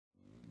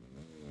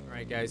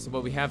Alright guys, so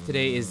what we have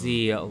today is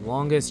the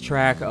longest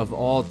track of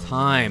all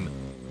time.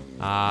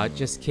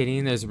 Just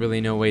kidding, there's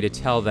really no way to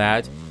tell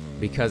that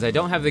because I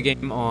don't have the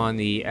game on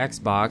the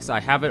Xbox. I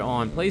have it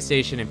on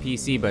PlayStation and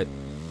PC, but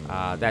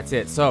that's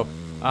it. So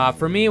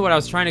for me, what I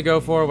was trying to go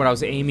for, what I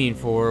was aiming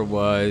for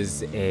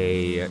was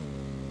a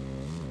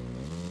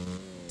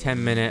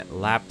 10-minute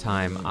lap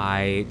time.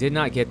 I did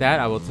not get that.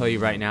 I will tell you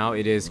right now,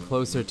 it is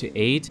closer to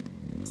 8.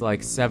 It's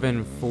like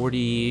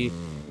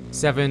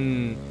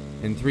 7:47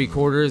 and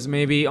 3/4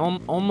 maybe,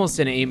 almost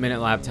an 8-minute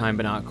lap time,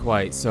 but not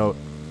quite. So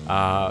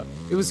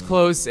it was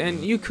close,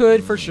 and you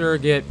could for sure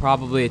get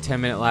probably a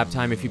 10-minute lap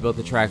time if you built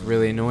the track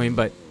really annoying.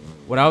 But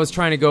what I was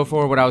trying to go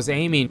for, what I was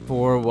aiming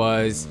for,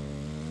 was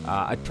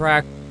a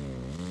track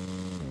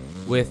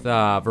with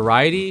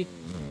variety.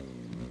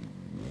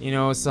 You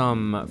know,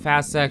 some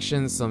fast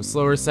sections, some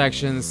slower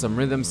sections, some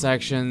rhythm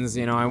sections.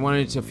 You know, I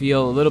wanted to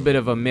feel a little bit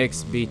of a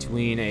mix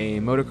between a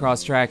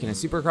motocross track and a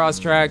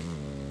supercross track.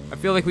 I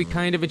feel like we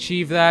kind of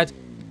achieved that,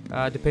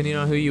 depending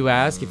on who you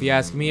ask. If you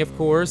ask me, of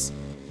course.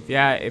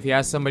 If you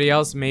ask somebody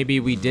else, maybe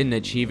we didn't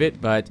achieve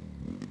it. But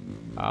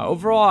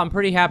overall, I'm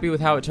pretty happy with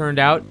how it turned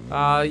out.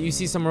 You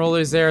see some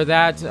rollers there.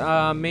 That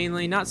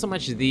mainly, not so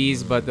much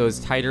these, but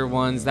those tighter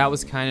ones. That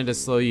was kind of to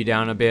slow you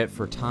down a bit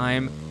for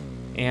time.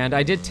 And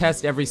I did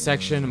test every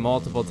section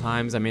multiple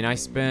times. I mean, I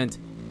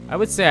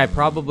would say I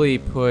probably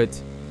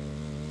put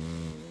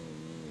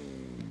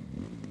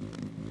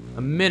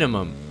a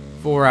minimum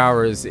 4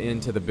 hours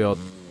into the build.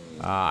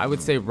 I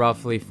would say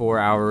roughly 4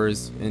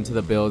 hours into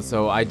the build.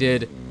 So it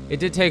did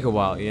take a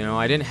while. You know,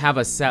 I didn't have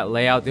a set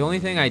layout. The only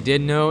thing I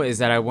did know is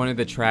that I wanted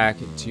the track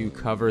to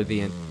cover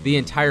the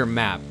entire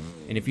map.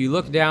 And if you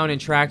look down in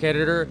Track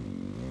Editor,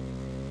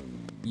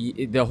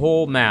 the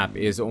whole map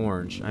is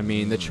orange. I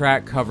mean, the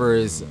track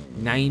covers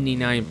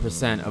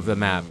 99% of the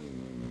map.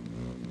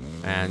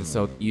 And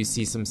so you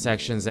see some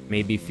sections that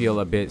maybe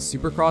feel a bit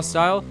Supercross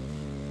style.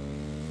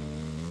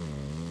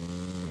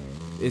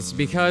 It's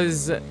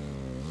because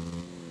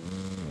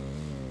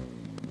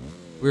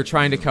we're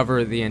trying to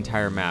cover the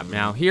entire map.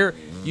 Now here,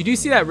 you do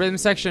see that rhythm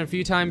section a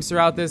few times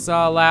throughout this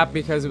lap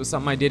because it was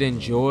something I did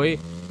enjoy.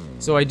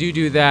 So I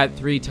do that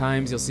 3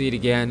 times. You'll see it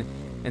again.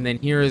 And then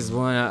here is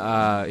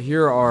one.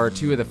 Here are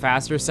 2 of the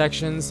faster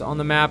sections on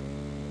the map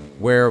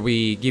where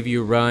we give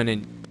you a run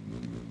and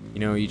you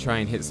know you try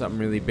and hit something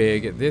really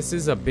big. This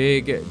is a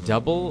big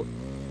double,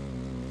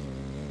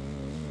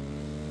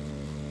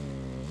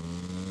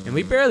 and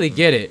we barely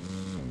get it.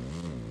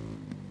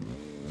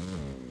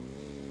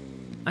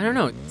 I don't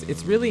know.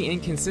 It's really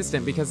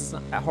inconsistent because it's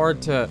not that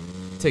hard to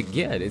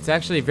get. It's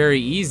actually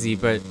very easy,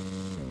 but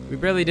we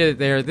barely did it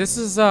there. This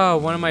is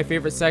one of my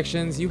favorite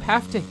sections. You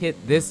have to hit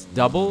this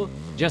double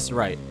just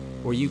right,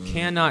 or you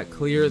cannot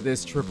clear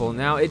this triple.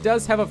 Now, it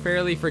does have a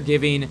fairly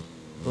forgiving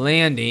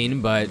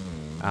landing, but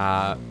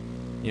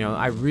you know,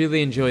 I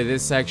really enjoy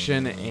this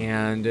section,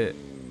 and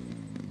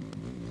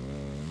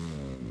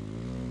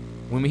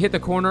when we hit the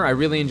corner, I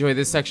really enjoy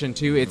this section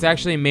too. It's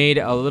actually made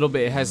a little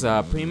bit, it has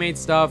pre-made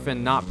stuff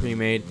and not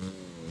pre-made,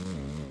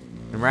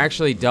 and we're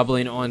actually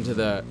doubling onto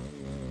the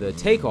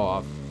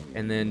takeoff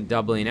and then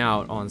doubling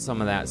out on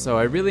some of that. So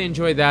I really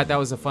enjoyed that. That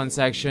was a fun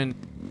section.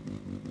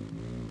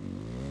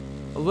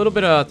 A little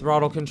bit of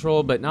throttle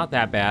control, but not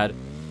that bad.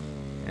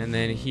 And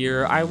then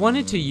here, I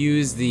wanted to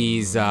use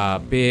these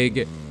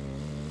big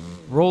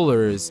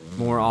rollers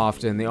more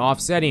often, the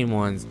offsetting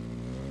ones.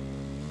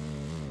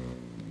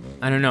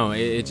 I don't know,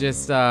 it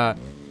just,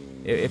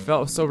 it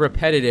felt so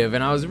repetitive,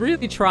 and I was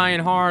really trying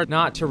hard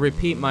not to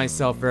repeat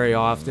myself very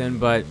often,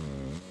 but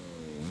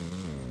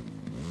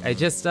I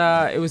just,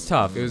 it was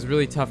tough. It was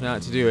really tough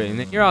not to do it. And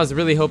then here I was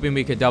really hoping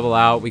we could double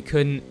out. We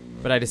couldn't,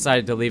 but I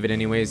decided to leave it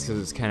anyways because it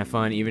was kind of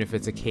fun, even if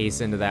it's a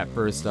case into that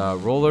first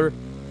roller.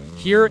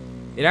 Here,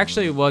 it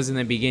actually was in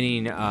the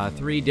beginning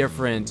 3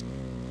 different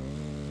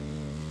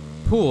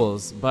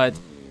pools,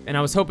 and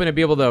I was hoping to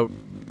be able to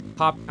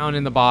hop down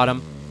in the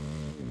bottom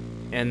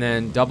and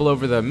then double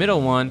over the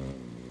middle one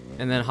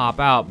and then hop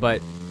out, but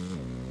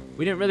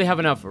we didn't really have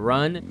enough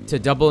run to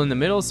double in the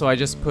middle, so I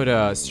just put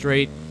a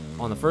straight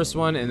on the first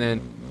one and then,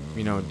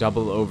 you know,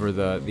 double over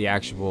the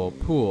actual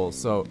pool.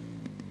 So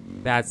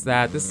that's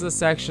that. This is a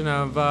section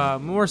of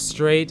more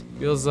straight.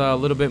 Feels a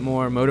little bit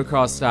more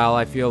motocross style,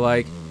 I feel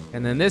like.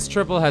 And then this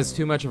triple has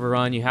too much of a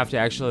run. You have to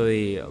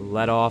actually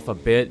let off a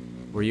bit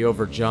where you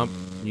overjump.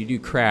 You do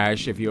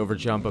crash if you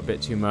overjump a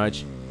bit too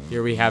much.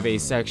 Here we have a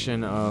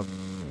section of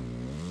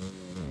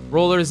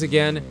rollers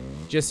again,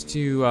 just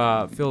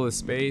to fill the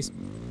space.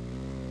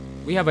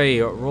 We have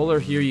a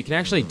roller here. You can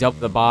actually dump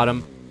the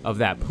bottom of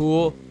that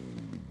pool.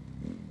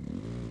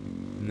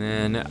 And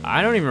then,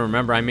 I don't even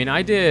remember. I mean,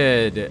 I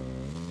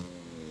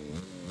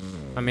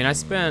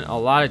spent a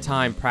lot of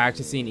time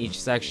practicing each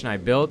section I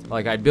built.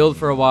 Like, I'd build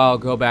for a while,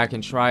 go back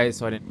and try it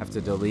so I didn't have to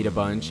delete a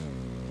bunch.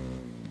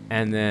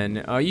 And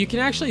then, you can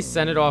actually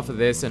send it off of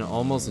this and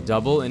almost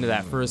double into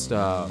that first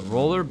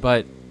roller,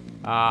 but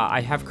I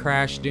have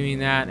crashed doing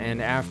that,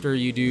 and after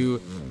you do,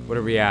 what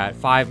are we at,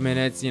 5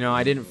 minutes, you know,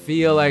 I didn't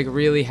feel like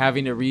really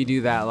having to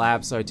redo that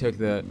lap, so I took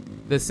the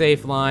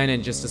safe line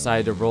and just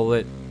decided to roll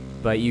it.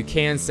 but you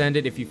can send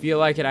it if you feel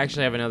like it. I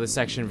actually have another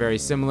section very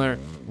similar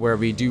where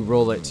we do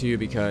roll it too,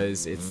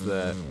 because it's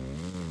the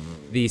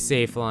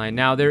safe line.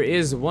 Now, there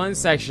is one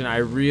section I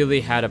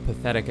really had a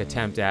pathetic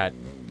attempt at,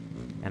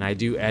 and I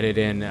do edit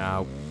in,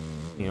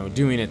 you know,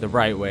 doing it the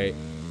right way,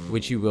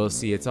 which you will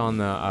see. It's on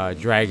the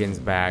Dragon's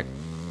Back.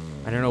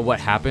 I don't know what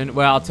happened.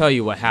 Well, I'll tell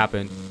you what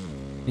happened.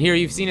 Here,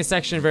 you've seen a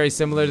section very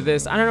similar to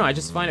this. I don't know, I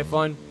just find it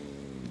fun.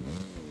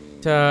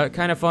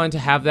 Kind of fun to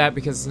have that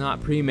because it's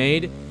not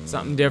pre-made.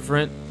 Something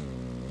different.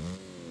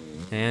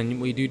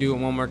 And we do it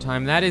one more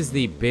time. That is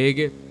the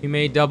big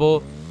pre-made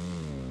double.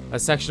 A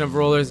section of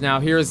rollers. Now,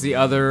 here's the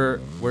other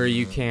where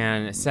you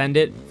can send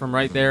it from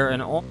right there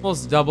and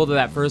almost double to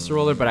that first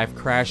roller, but I've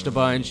crashed a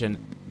bunch. And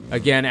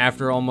again,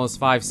 after almost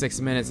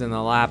 5-6 minutes in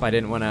the lap, I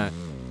didn't want to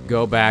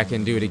go back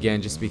and do it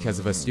again just because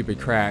of a stupid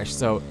crash.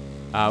 So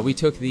we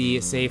took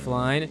the safe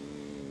line.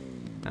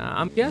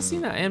 I'm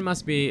guessing that end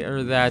must be,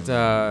 or that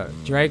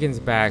Dragon's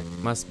Back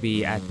must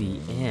be at the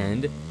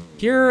end.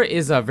 Here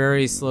is a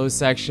very slow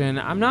section.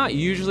 I'm not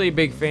usually a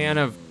big fan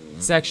of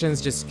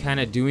sections just kind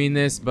of doing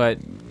this, but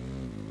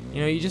you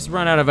know, you just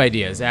run out of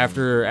ideas.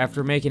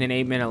 After making an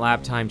 8-minute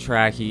lap time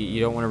track, you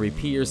don't want to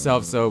repeat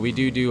yourself, so we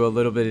do a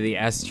little bit of the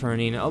S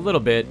turning, a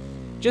little bit,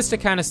 just to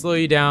kind of slow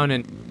you down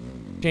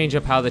and change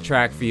up how the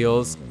track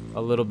feels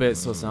a little bit,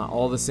 so it's not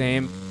all the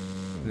same.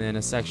 And then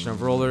a section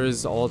of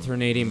rollers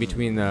alternating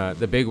between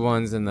the big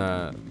ones and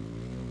the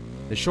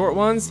short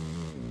ones.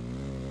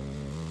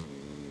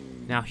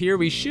 Now here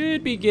we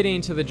should be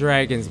getting to the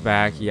Dragon's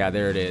Back. Yeah,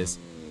 there it is.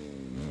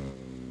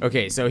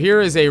 Okay, so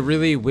here is a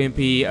really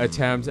wimpy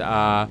attempt,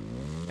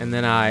 and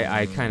then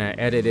I kind of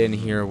edit in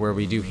here where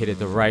we do hit it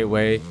the right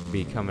way.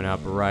 Be coming up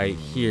right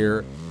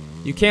here.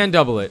 You can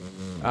double it.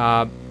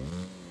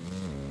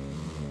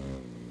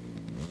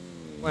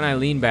 When I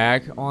lean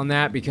back on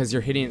that, because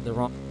you're hitting it the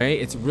wrong way,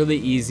 it's really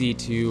easy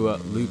to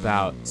loop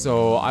out.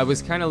 So I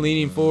was kind of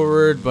leaning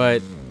forward,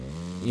 but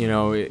you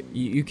know,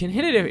 you can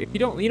hit it if you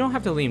don't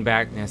have to lean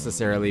back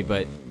necessarily,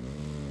 but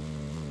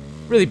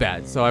really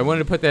bad. So I wanted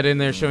to put that in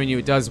there, showing you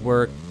it does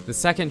work. The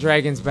second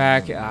Dragon's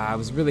Back, I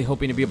was really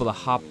hoping to be able to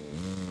hop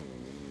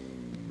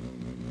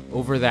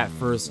over that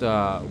first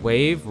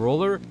wave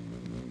roller,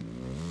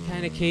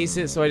 kind of case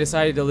it, so I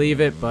decided to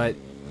leave it, but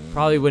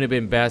probably would have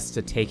been best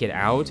to take it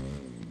out.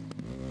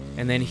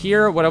 And then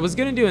here, what I was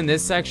going to do in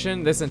this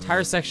section, this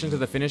entire section to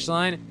the finish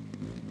line,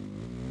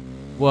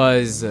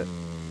 was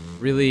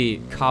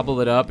really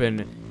cobble it up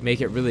and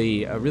make it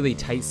really a really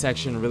tight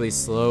section, really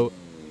slow,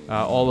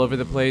 all over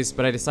the place.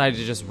 But I decided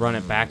to just run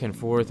it back and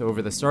forth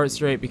over the start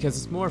straight because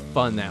it's more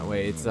fun that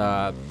way. It's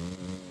the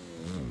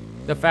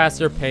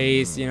faster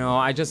pace, you know.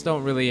 I just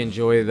don't really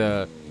enjoy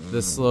the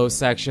slow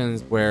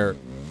sections where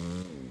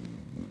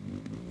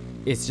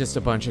it's just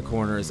a bunch of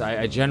corners.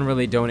 I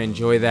generally don't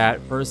enjoy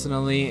that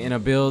personally in a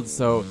build,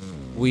 so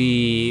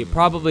we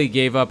probably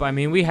gave up. I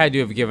mean, we had to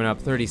have given up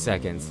 30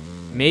 seconds,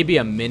 maybe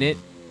a minute,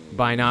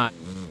 by not,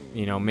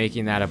 you know,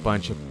 making that a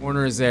bunch of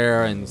corners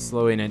there and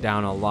slowing it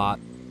down a lot.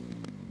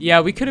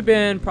 Yeah, we could have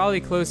been probably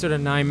closer to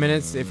 9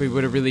 minutes if we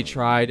would have really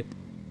tried.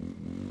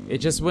 It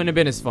just wouldn't have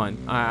been as fun.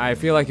 I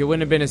feel like it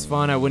wouldn't have been as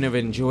fun. I wouldn't have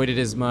enjoyed it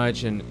as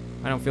much, and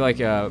I don't feel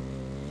like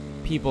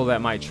people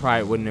that might try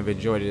it wouldn't have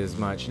enjoyed it as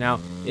much. Now,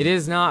 it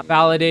is not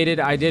validated.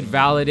 I did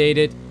validate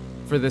it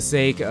for the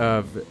sake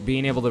of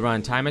being able to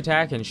run time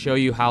attack and show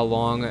you how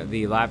long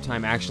the lap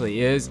time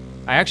actually is.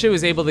 I actually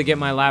was able to get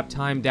my lap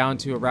time down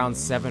to around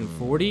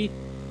 7:40.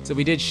 So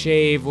we did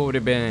shave, what would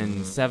have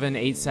been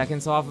 7-8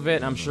 seconds off of it.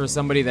 And I'm sure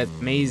somebody that's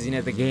amazing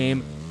at the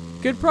game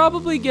could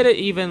probably get it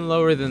even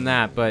lower than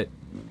that. But,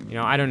 you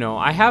know, I don't know.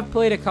 I have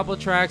played a couple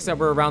tracks that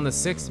were around the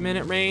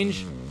 6-minute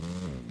range,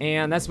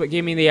 and that's what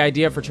gave me the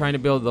idea for trying to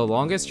build the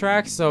longest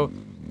track. So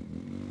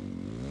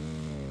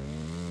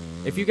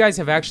if you guys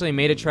have actually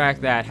made a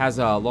track that has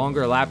a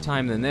longer lap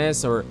time than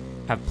this, or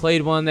have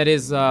played one that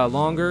is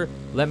longer,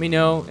 let me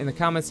know in the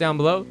comments down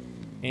below,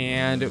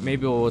 and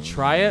maybe we'll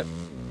try it.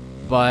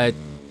 But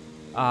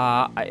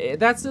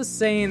that's just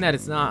saying that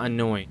it's not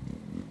annoying.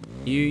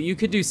 You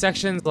could do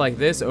sections like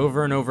this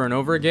over and over and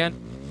over again,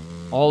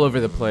 all over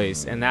the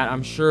place, and that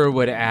I'm sure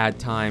would add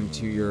time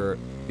to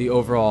the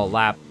overall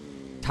lap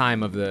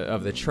time of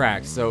the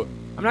track. So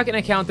I'm not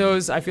gonna count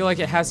those. I feel like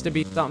it has to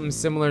be something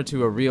similar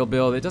to a real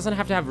build. It doesn't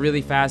have to have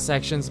really fast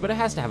sections, but it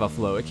has to have a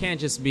flow. It can't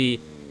just be,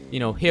 you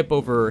know, hip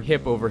over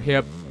hip over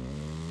hip,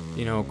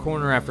 you know,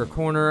 corner after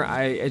corner.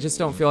 I just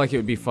don't feel like it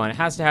would be fun. It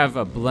has to have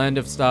a blend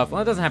of stuff.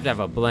 Well, it doesn't have to have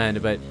a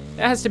blend, but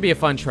it has to be a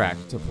fun track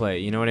to play,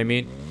 you know what I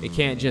mean? It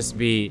can't just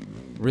be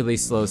really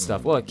slow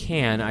stuff. Well, it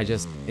can,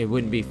 it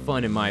wouldn't be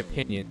fun in my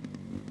opinion.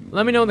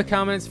 Let me know in the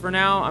comments. For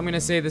now, I'm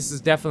gonna say this is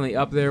definitely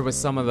up there with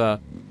some of the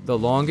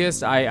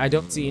longest. I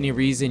don't see any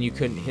reason you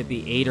couldn't hit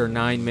the 8 or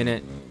 9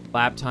 minute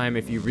lap time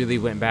if you really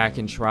went back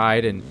and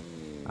tried, and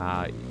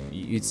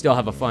you'd still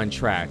have a fun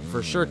track.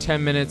 For sure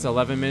 10 minutes,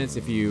 11 minutes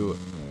if you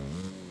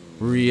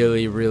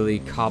really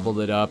cobbled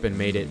it up and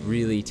made it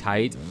really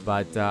tight.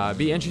 But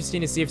be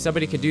interesting to see if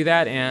somebody could do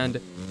that and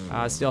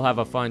still have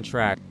a fun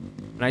track.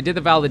 When I did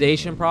the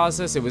validation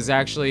process, it was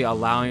actually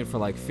allowing for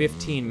like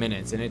 15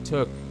 minutes, and it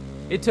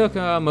took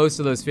most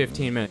of those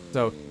 15 minutes.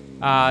 So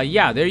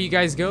yeah, there you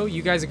guys go.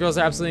 You guys and girls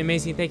are absolutely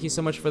amazing. Thank you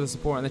so much for the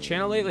support on the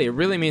channel lately. It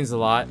really means a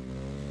lot.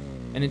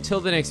 And until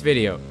the next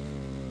video,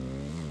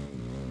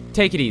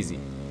 take it easy.